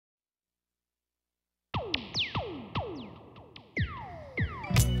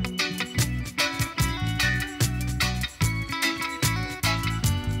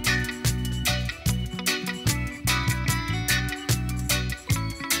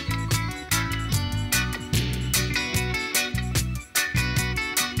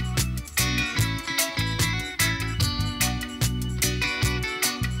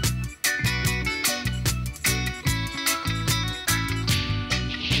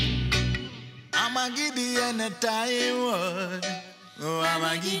Amagedeon time, oh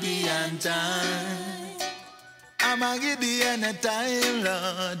Amagedeon time. Amagedeon time,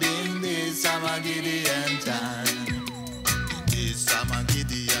 Lord, in this Amagedeon time. In this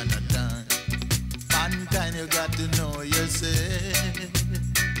Amagedeon time, mankind, you got to know yourself. In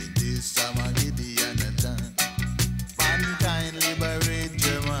this Amagedeon time, mankind, liberate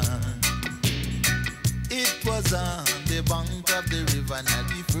your mind. It was on the bank of the river, not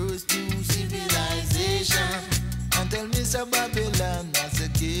the first new civilization. Until Mr. Babylon as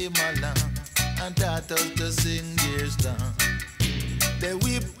it came along and taught us to sing their song. They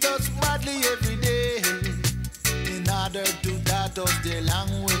whipped us madly every day in order to taught us their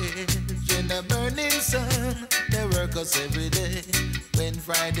language. In the burning sun, they work us every day. When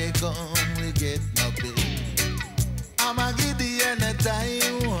Friday come, we get no pay. Amagedeon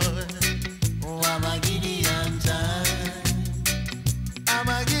time, oh Amagedeon time.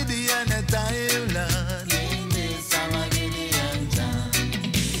 Amagedeon time, Lord, in this Amagedeon time.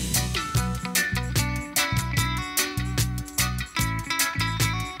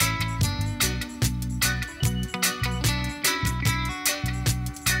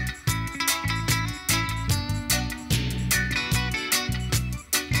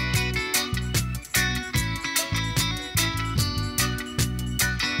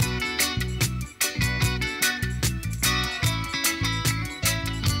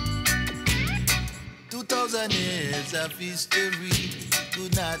 2,000 years of history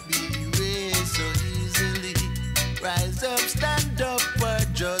could not be erased so easily. Rise up, stand up for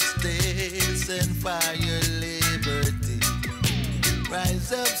justice and for your liberty.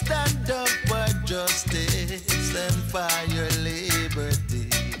 Rise up, stand up for justice and for your liberty.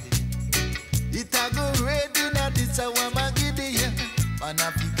 It a go red in a this a Amagedeon. Man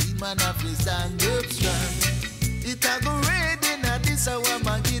a fi clean, man a fi stand up strong. It a go red in a this a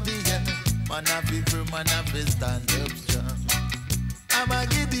Amagedeon. Man a fi firm, man a fi stand up strong.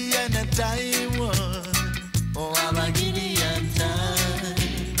 Amagedeon a time, oh Amagedeon time.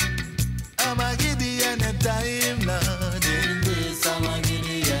 Amagedeon a time, Lord, in this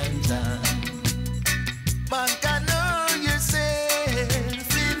Amagedeon time. Man can know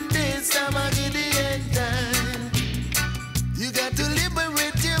yourself in this Amagedeon time. You got to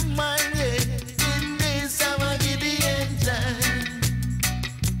liberate your mind, yeah, in this Amagedeon time.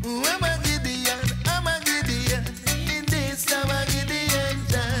 Amagedeon, in this Amagedeon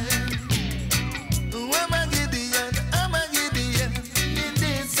time. Amagedeon, in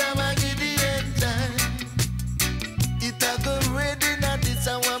this Amagedeon time. It a go red in a this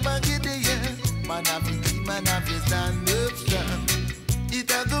Amagedeon. Man a fi, man a fi stand up strong.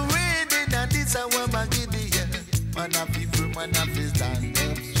 It a go red in a this Amagedeon. Man a fi, man a fi